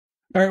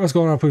All right, what's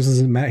going on, folks? This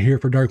is Matt here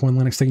for Dark One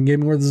Linux Tech and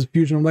Gaming, where this is a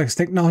fusion of Linux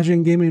technology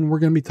and gaming. We're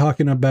going to be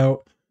talking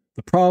about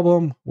the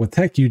problem with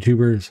tech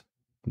YouTubers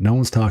no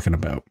one's talking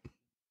about.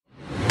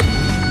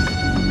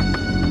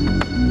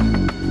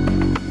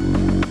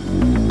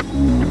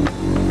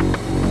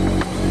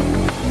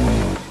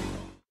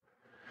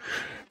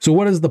 So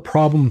what is the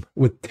problem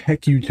with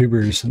tech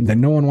YouTubers that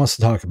no one wants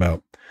to talk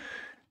about?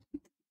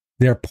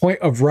 Their point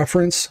of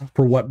reference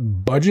for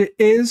what budget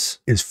is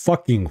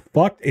fucking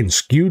fucked and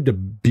skewed to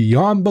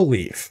beyond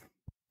belief.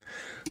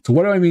 So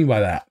what do I mean by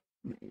that?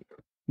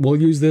 We'll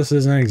use this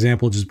as an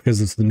example just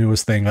because it's the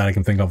newest thing that I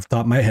can think of off the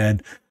top of my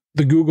head.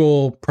 The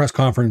Google press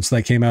conference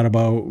that came out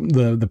about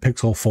the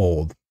Pixel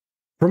Fold.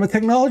 From a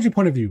technology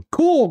point of view,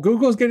 cool,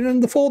 Google's getting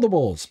into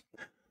foldables.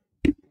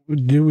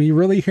 Do we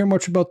really hear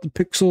much about the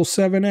Pixel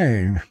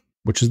 7a,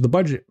 which is the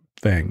budget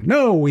thing?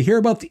 No, we hear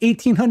about the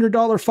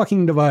 $1,800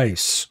 fucking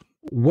device.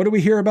 What do we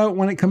hear about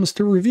when it comes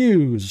to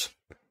reviews?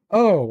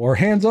 Oh, or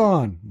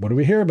hands-on. What do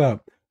we hear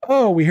about?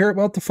 Oh, we hear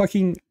about the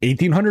fucking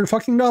 $1,800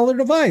 fucking dollar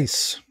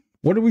device.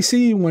 What do we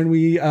see when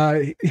we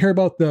hear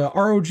about the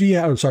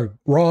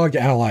ROG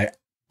Ally,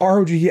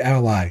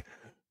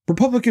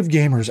 Republic of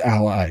Gamers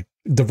Ally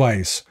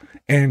device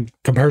and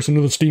comparison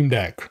to the Steam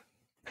Deck?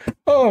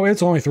 Oh,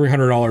 it's only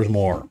 $300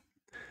 more.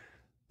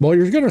 Well,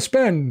 you're going to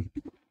spend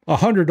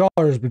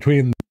 $100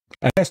 between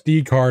an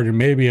SD card and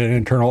maybe an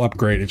internal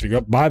upgrade if you go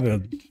buy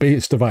the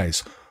base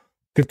device.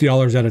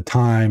 $50 at a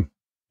time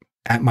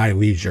at my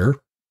leisure.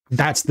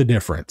 That's the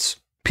difference.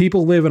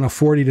 People live in a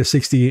 40 to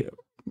 60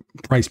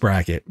 price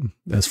bracket.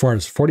 As far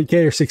as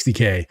 40K or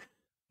 60K,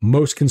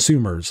 most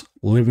consumers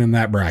live in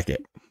that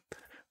bracket.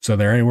 So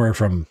they're anywhere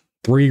from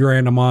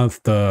 $3,000 a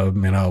month to,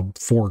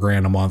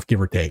 $4,000 a month,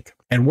 give or take.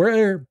 And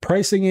where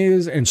pricing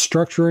is and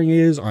structuring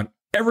is on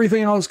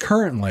everything else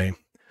currently,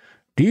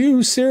 do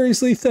you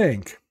seriously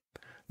think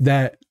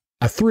that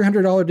a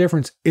 $300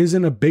 difference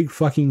isn't a big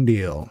fucking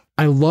deal?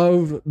 I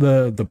love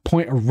the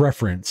point of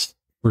reference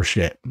for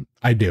shit.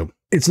 I do.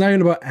 It's not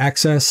even about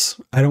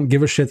access. I don't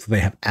give a shit that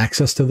they have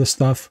access to this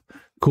stuff.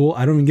 Cool.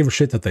 I don't even give a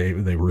shit that they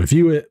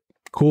review it.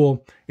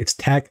 Cool. It's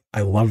tech. I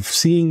love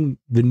seeing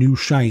the new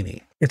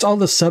shiny. It's all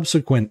the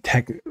subsequent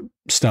tech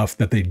stuff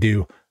that they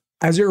do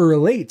as it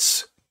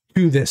relates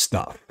to this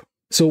stuff.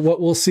 So what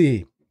we'll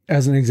see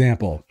as an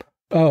example,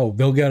 oh,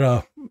 they'll get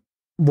a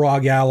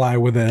ROG Ally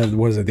with the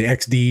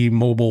XD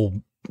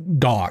mobile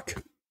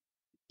dock.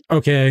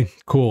 Okay,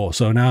 cool.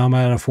 So now I'm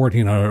at a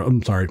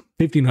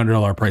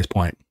 $1,500 price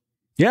point.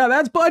 Yeah,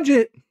 that's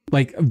budget.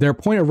 Like, their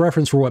point of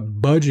reference for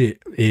what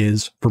budget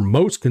is for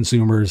most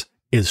consumers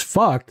is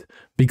fucked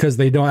because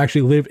they don't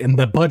actually live in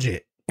the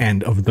budget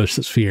end of the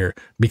sphere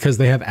because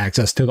they have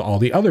access to all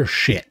the other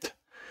shit.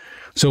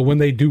 So when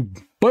they do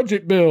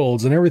budget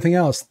builds and everything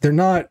else, they're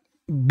not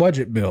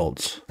budget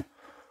builds.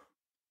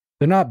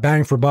 They're not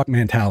bang for buck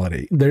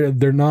mentality.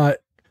 They're not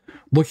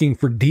looking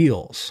for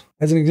deals.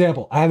 As an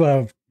example, I have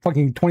a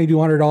fucking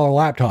 $2,200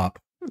 laptop.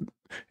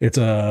 It's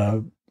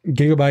a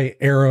Gigabyte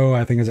Aero,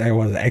 I think it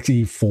was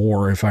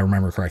XE4 if I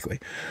remember correctly.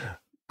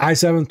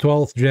 i7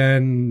 12th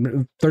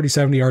gen,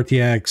 3070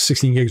 RTX,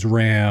 16 gigs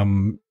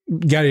RAM,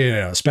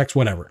 yada, specs,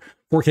 whatever,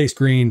 4K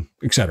screen,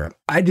 etc.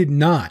 I did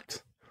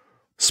not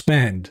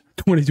spend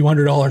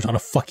 $2,200 on a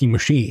fucking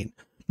machine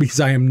because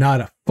I am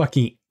not a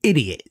fucking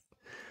idiot.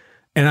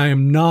 And I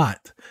am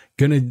not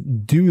going to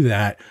do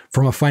that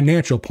from a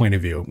financial point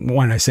of view.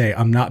 When I say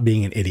I'm not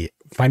being an idiot,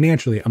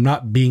 financially, I'm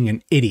not being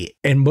an idiot.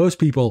 And most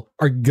people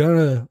are going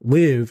to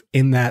live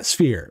in that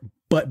sphere.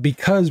 But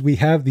because we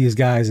have these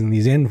guys and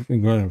these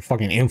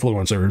fucking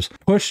influencers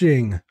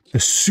pushing the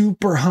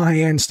super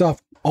high-end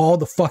stuff all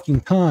the fucking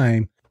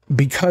time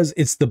because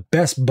it's the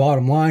best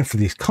bottom line for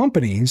these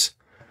companies,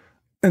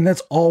 and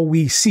that's all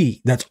we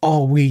see. That's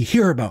all we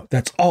hear about.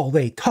 That's all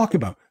they talk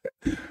about.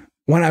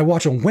 When I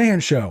watch a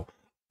WAN show,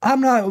 I'm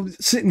not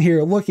sitting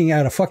here looking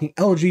at a fucking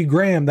LG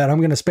Gram that I'm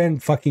going to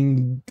spend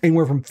fucking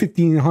anywhere from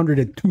 $1,500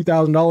 to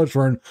 $2,000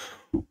 for an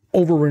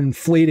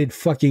overinflated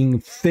fucking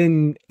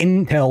thin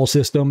Intel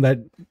system that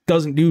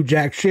doesn't do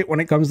jack shit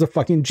when it comes to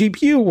fucking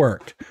GPU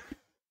work.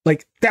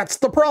 Like, that's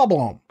the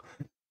problem.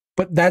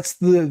 But that's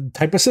the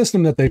type of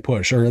system that they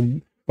push, or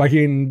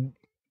fucking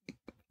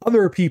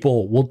other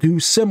people will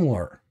do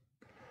similar.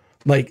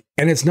 Like,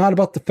 and it's not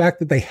about the fact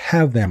that they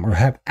have them or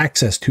have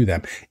access to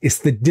them. It's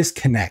the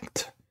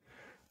disconnect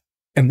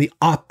and the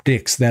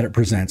optics that it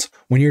presents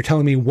when you're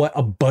telling me what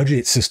a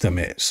budget system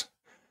is.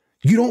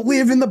 You don't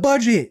live in the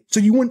budget, so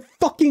you wouldn't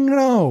fucking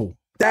know.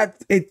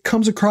 That it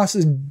comes across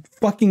as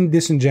fucking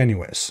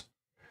disingenuous.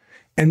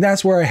 And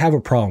that's where I have a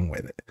problem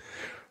with it.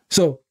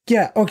 So,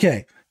 yeah,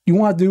 okay, you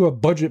want to do a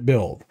budget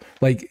build.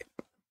 Like,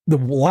 the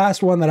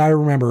last one that I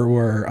remember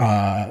where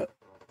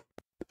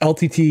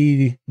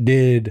LTT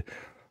did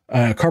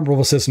a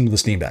comparable system to the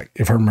Steam Deck,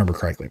 if I remember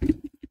correctly.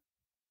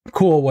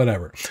 Cool,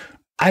 whatever.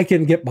 I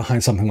can get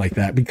behind something like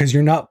that because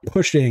you're not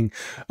pushing,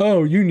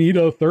 oh, you need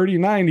a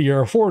 3090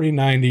 or a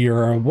 4090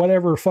 or a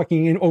whatever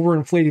fucking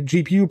overinflated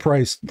GPU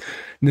price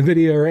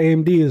NVIDIA or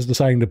AMD is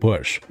deciding to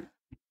push.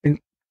 And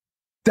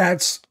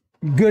that's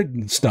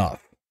good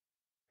stuff.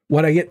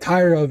 What I get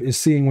tired of is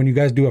seeing when you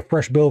guys do a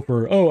fresh bill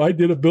for, oh, I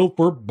did a bill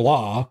for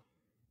blah,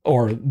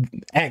 or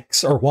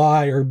X or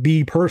Y or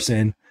B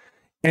person.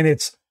 And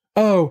it's,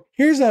 oh,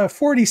 here's a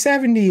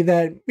 4070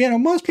 that, you know,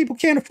 most people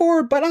can't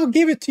afford, but I'll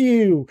give it to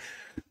you.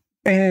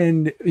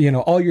 And, you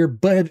know, all your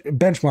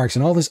benchmarks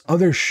and all this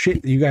other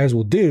shit that you guys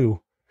will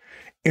do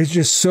is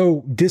just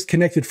so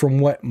disconnected from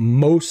what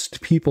most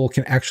people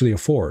can actually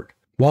afford.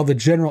 While the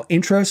general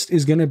interest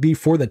is going to be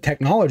for the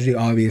technology,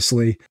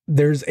 obviously,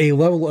 there's a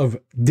level of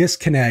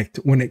disconnect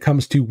when it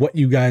comes to what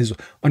you guys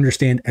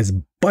understand as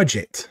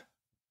budget.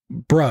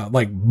 Bruh,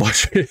 like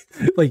budget,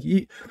 like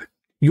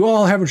you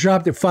all haven't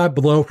shopped at Five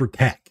Below for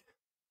tech.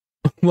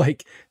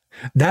 Like,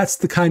 that's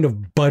the kind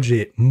of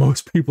budget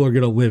most people are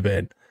going to live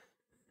in.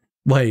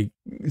 Like,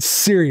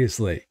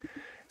 seriously.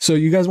 So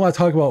you guys want to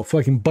talk about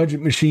fucking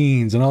budget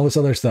machines and all this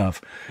other stuff.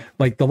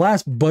 Like, the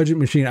last budget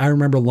machine, I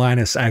remember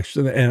Linus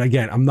actually, and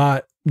again, I'm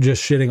not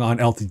just shitting on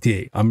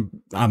LTT.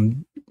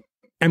 I'm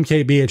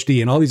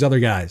MKBHD and all these other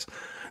guys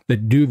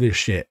that do this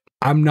shit.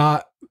 I'm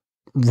not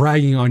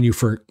ragging on you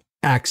for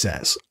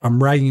access.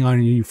 I'm ragging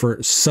on you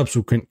for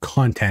subsequent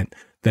content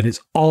that is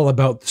all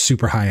about the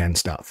super high-end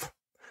stuff.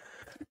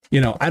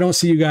 You know, I don't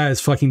see you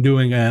guys fucking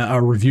doing a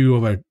review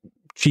of a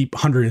cheap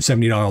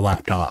 $170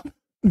 laptop.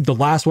 The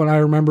last one I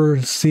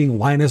remember seeing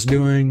Linus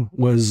doing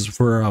was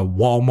for a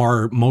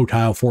Walmart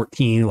Motile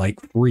 14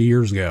 like 3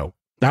 years ago.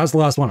 That was the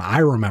last one I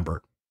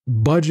remember.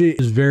 Budget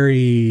is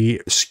very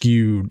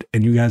skewed,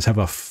 and you guys have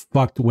a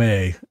fucked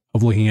way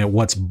of looking at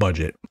what's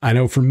budget. I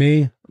know for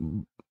me,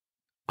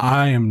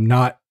 I am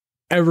not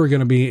ever going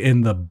to be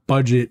in the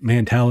budget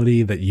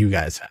mentality that you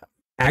guys have.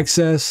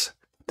 Access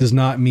does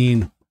not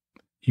mean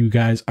you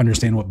guys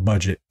understand what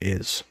budget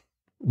is.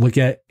 Look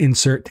at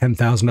insert $10,000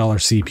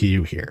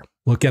 CPU here.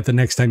 Look at the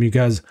next time you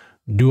guys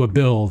do a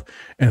build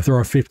and throw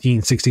a $1,500,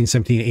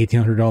 $1,600, $1,700,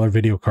 $1,800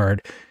 video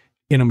card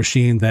in a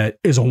machine that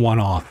is a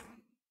one-off.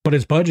 But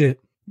it's budget.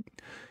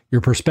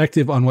 Your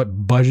perspective on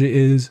what budget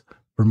is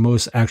for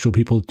most actual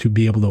people to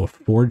be able to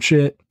afford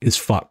shit is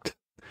fucked.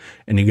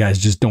 And you guys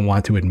just don't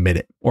want to admit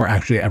it or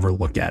actually ever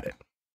look at it.